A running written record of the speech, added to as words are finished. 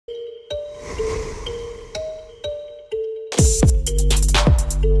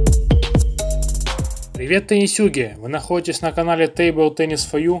Привет, теннисюги! Вы находитесь на канале Table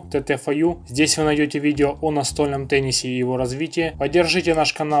Tennis for You, TT for You. Здесь вы найдете видео о настольном теннисе и его развитии. Поддержите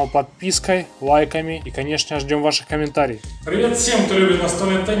наш канал подпиской, лайками и, конечно, ждем ваших комментариев. Привет всем, кто любит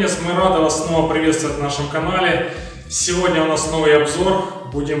настольный теннис. Мы рады вас снова приветствовать на нашем канале. Сегодня у нас новый обзор.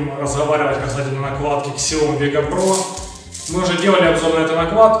 Будем разговаривать касательно накладки Xiom Vega Pro. Мы уже делали обзор на эту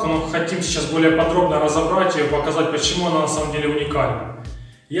накладку, но хотим сейчас более подробно разобрать ее, показать, почему она на самом деле уникальна.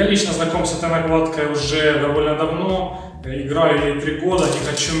 Я лично знаком с этой накладкой уже довольно давно, играю ей 3 года, не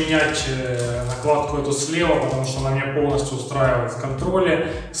хочу менять накладку эту слева, потому что она меня полностью устраивает в контроле,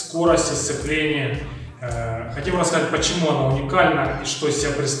 скорости, сцеплении. Хотим рассказать, почему она уникальна и что из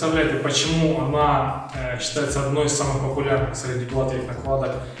себя представляет, и почему она считается одной из самых популярных среди гладких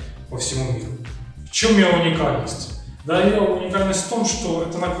накладок по всему миру. В чем ее уникальность? Да, ее уникальность в том, что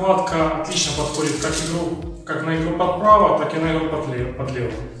эта накладка отлично подходит как на игру под право, так и на игру под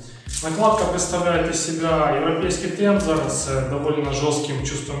лево. Накладка представляет из себя европейский тензор с довольно жестким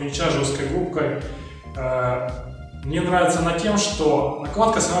чувством мяча, жесткой губкой. Мне нравится она тем, что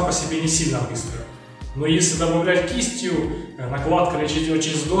накладка сама по себе не сильно быстрая. Но если добавлять кистью, накладка лечит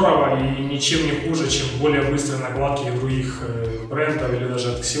очень здорово и ничем не хуже, чем более быстрые накладки других брендов или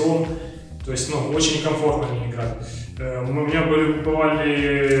даже от Xiom. То есть, очень комфортно не играть. У меня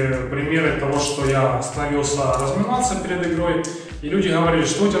бывали примеры того, что я остановился разминаться перед игрой, и люди говорили,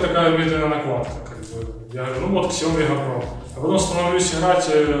 что у тебя такая медленная накладка. Я говорю, вот Xiom Vega Pro. А потом становлюсь играть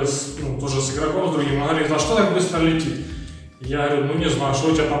тоже с игроком, с другим, он говорит, а что так быстро летит? Я говорю, не знаю,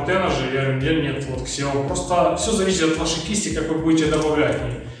 что у тебя там теннажи? Я говорю, нет, вот Xiom. Просто все зависит от вашей кисти, как вы будете добавлять в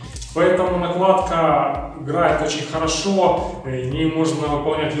ней. Поэтому накладка играет очень хорошо, в ней можно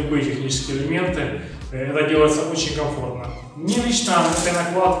выполнять любые технические элементы. Это делается очень комфортно. Мне лично этой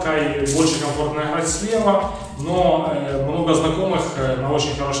накладкой больше комфортно играть слева, но много знакомых на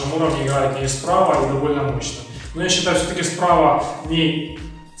очень хорошем уровне играют не справа и довольно мощно. Но я считаю, все-таки справа не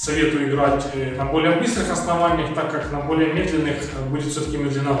советую играть на более быстрых основаниях, так как на более медленных будет все-таки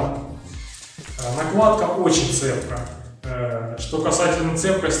медленновато. Накладка очень цепкая. Что касательно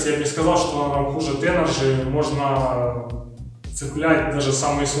цепкости, я бы не сказал, что она там хуже теннажи. Можно цеплять даже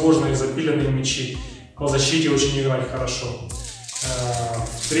самые сложные запиленные мячи. По защите очень играть хорошо.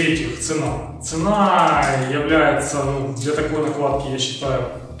 В-третьих, цена. Цена является для такой накладки, я считаю,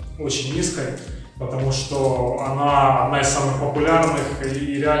 очень низкой, потому что она одна из самых популярных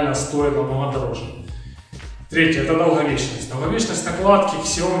и реально стоит намного дороже. Третье, это долговечность. Долговечность накладки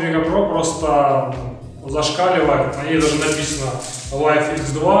Xiom Vega Pro просто зашкаливает. На ней даже написано Life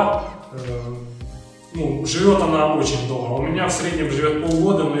X2. Живет она очень долго. У меня в среднем живет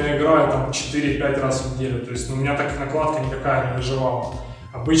полгода, но я играю там 4-5 раз в неделю. То есть у меня так накладка никакая не выживала.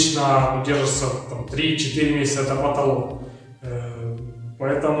 Обычно держится 3-4 месяца, это потолок.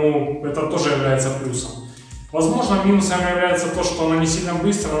 Поэтому это тоже является плюсом. Возможно, минусом является то, что она не сильно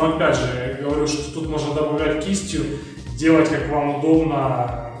быстрая, но опять же, я говорю, что тут можно добавлять кистью, делать как вам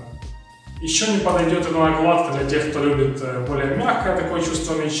удобно. Еще не подойдет эта накладка для тех, кто любит более мягкое такое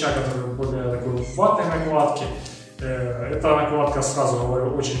чувство мяча, который более такой ватной накладки. Эта накладка, сразу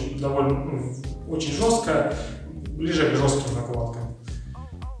говорю, очень жесткая, ближе к жестким накладкам.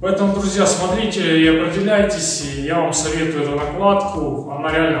 Поэтому, друзья, смотрите и определяйтесь, я вам советую эту накладку,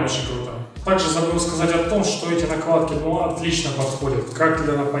 она реально очень крутая. Также забыл сказать о том, что эти накладки отлично подходят как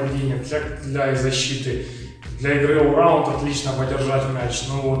для нападения, так для защиты. Для игры all-round отлично подержать мяч,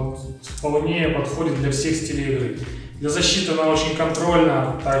 но вполне подходит для всех стилей игры. Для защиты она очень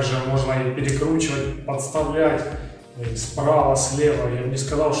контрольна, также можно и перекручивать, подставлять справа, слева. Я бы не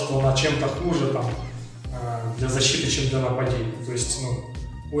сказал, что она чем-то хуже для защиты, чем для нападения. То есть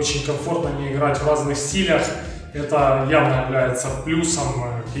очень комфортно не играть в разных стилях. Это явно является плюсом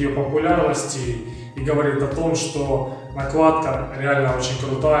к ее популярности и говорит о том, что накладка реально очень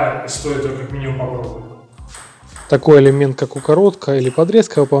крутая и стоит ее как минимум попробовать. Такой элемент, как укоротка или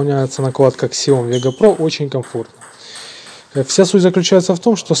подрезка, выполняется накладка Xiom Vega Pro очень комфортно. Вся суть заключается в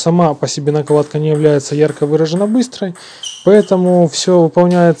том, что сама по себе накладка не является ярко выраженно быстрой, поэтому все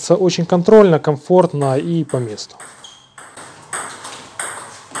выполняется очень контрольно, комфортно и по месту.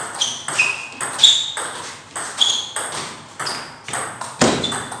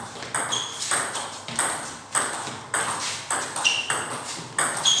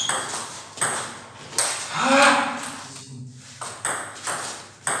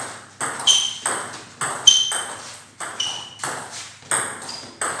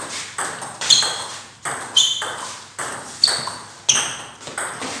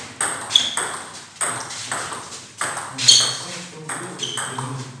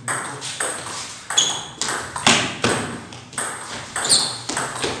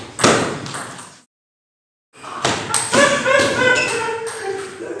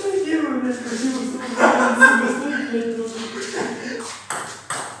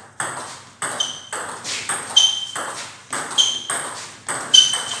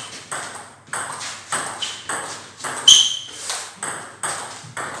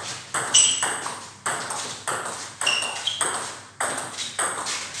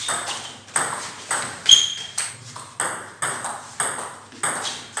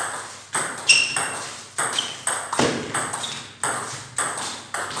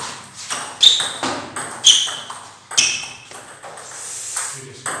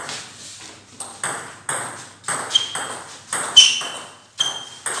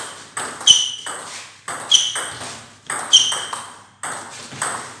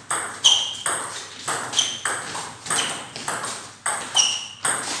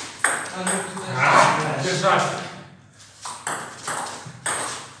 Держать.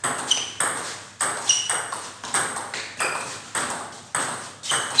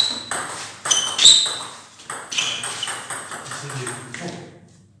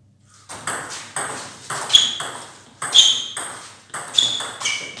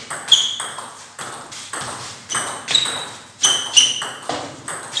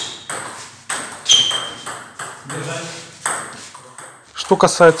 Что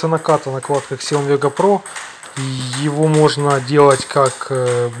касается наката накладка Xiom Vega Pro, его можно делать как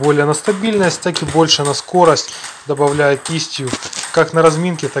более на стабильность, так и больше на скорость, добавляя кистью, как на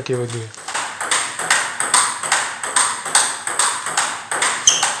разминке, так и в игре.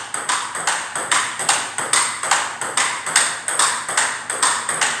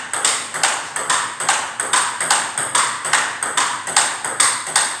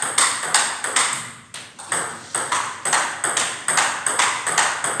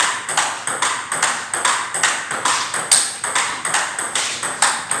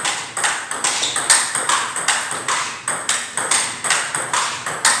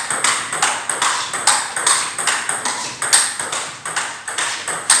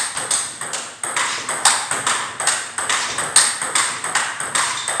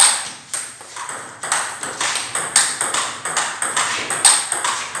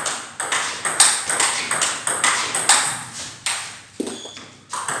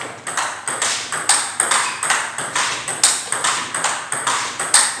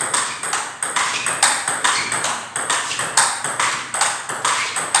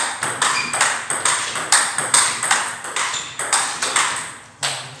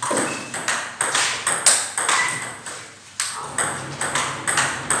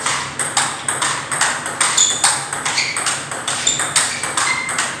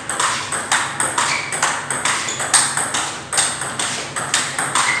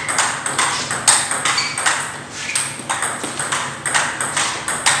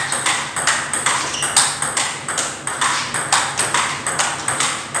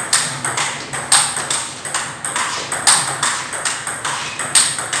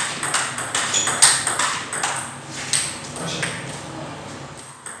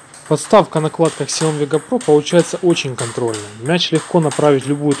 Подставка накладка Xiom Vega Pro получается очень контрольной. Мяч легко направить в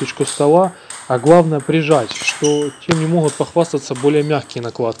любую точку стола, а главное прижать, что тем не могут похвастаться более мягкие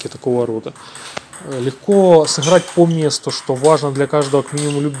накладки такого рода. Легко сыграть по месту, что важно для каждого к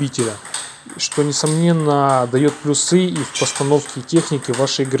минимуму любителя, что несомненно дает плюсы и в постановке техники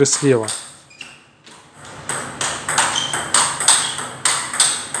вашей игры слева.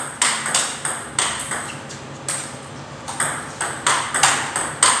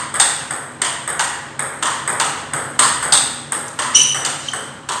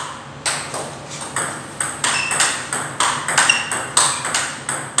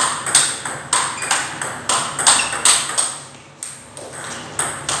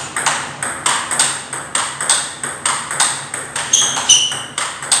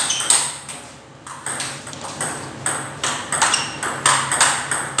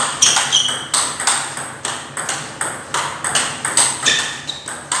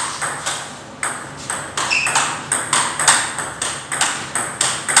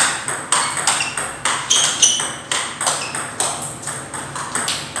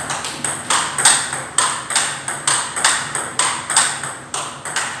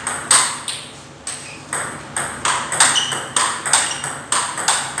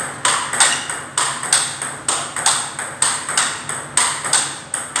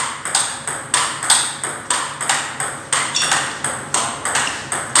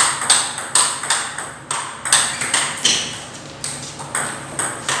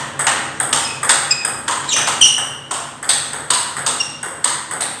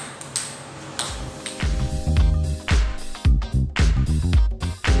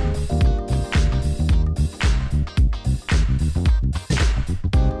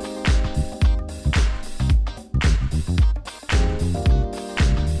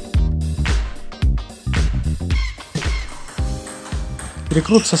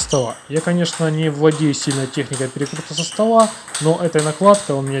 Перекрут со стола. Я, конечно, не владею сильной техникой перекрута со стола, но этой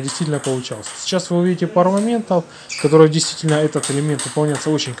накладкой он у меня действительно получался. Сейчас вы увидите пару моментов, в которых действительно этот элемент выполняется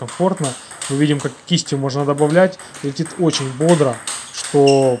очень комфортно. Мы видим, как кистью можно добавлять, летит очень бодро,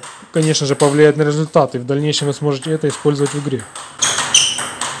 что, конечно же, повлияет на результат, и в дальнейшем вы сможете это использовать в игре.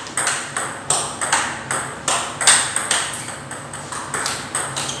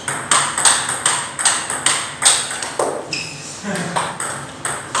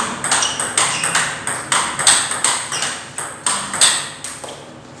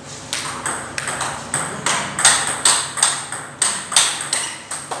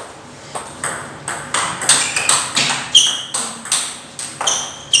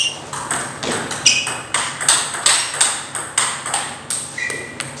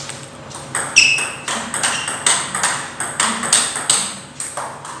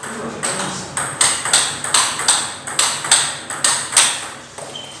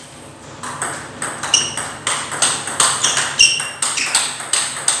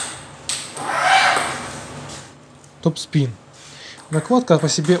 топ-спин. Накладка по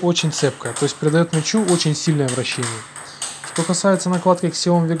себе очень цепкая, то есть придает мячу очень сильное вращение. Что касается накладки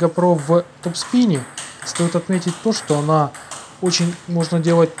Xiom Vega Pro в топ-спине, стоит отметить то, что она очень можно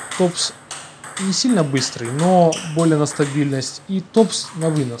делать топс не сильно быстрый, но более на стабильность, и топс на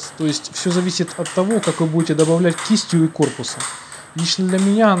вынос. То есть все зависит от того, как вы будете добавлять кистью и корпусом. Лично для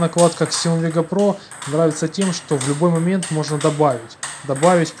меня накладка Xiom Vega Pro нравится тем, что в любой момент можно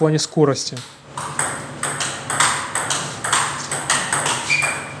добавить в плане скорости.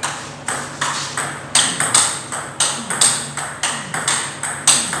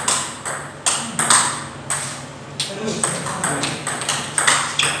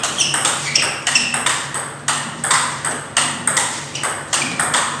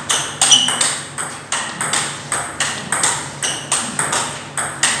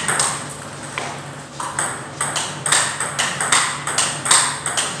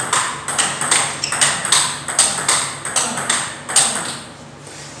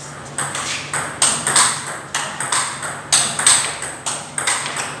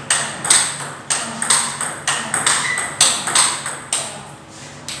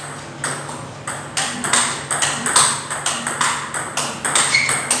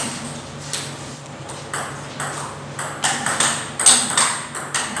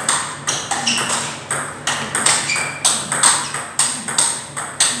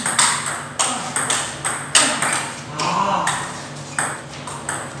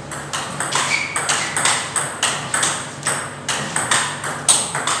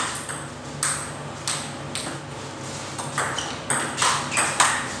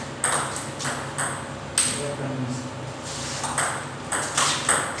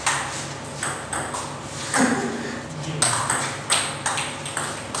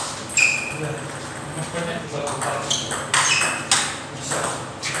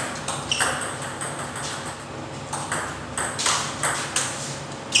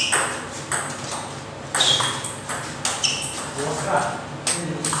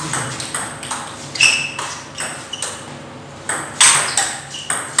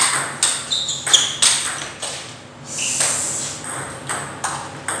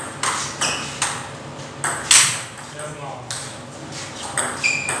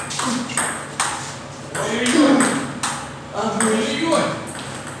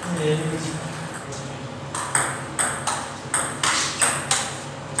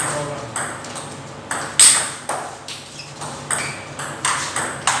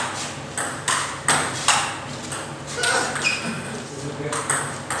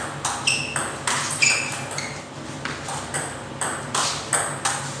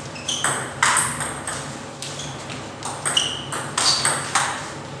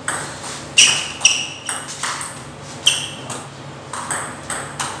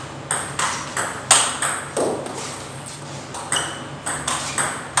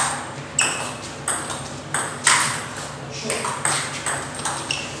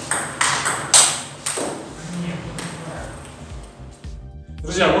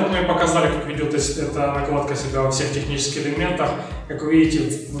 Друзья, вот мы и показали, как ведет эта накладка себя во всех технических элементах. Как вы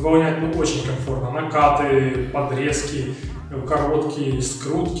видите, выполнять очень комфортно. Накаты, подрезки, короткие,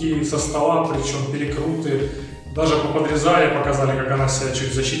 скрутки со стола, причем перекруты. Даже по подрезали, показали, как она себя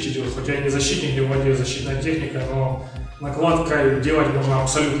чуть в защите делает. Хотя я не защитник, не владею защитной техникой, но накладкой делать можно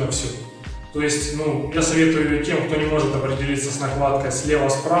абсолютно все. То есть, я советую тем, кто не может определиться с накладкой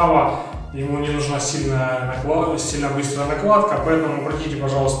слева-справа, ему не нужна сильно быстрая накладка, поэтому обратите,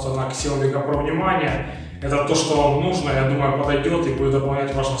 пожалуйста, на Xiom Vega Pro внимание. Это то, что вам нужно, я думаю, подойдет и будет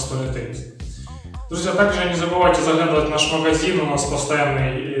дополнять ваш настольный теннис. Друзья, также не забывайте заглядывать в наш магазин, у нас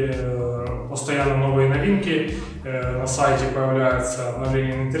постоянно новые новинки. На сайте появляется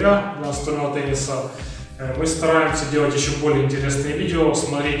обновление инвентаря для настольного тенниса. Мы стараемся делать еще более интересные видео.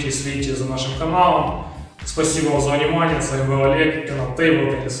 Смотрите и следите за нашим каналом. Спасибо вам за внимание. С вами был Олег, канал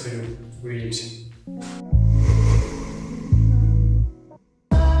Table Tennis. Увидимся.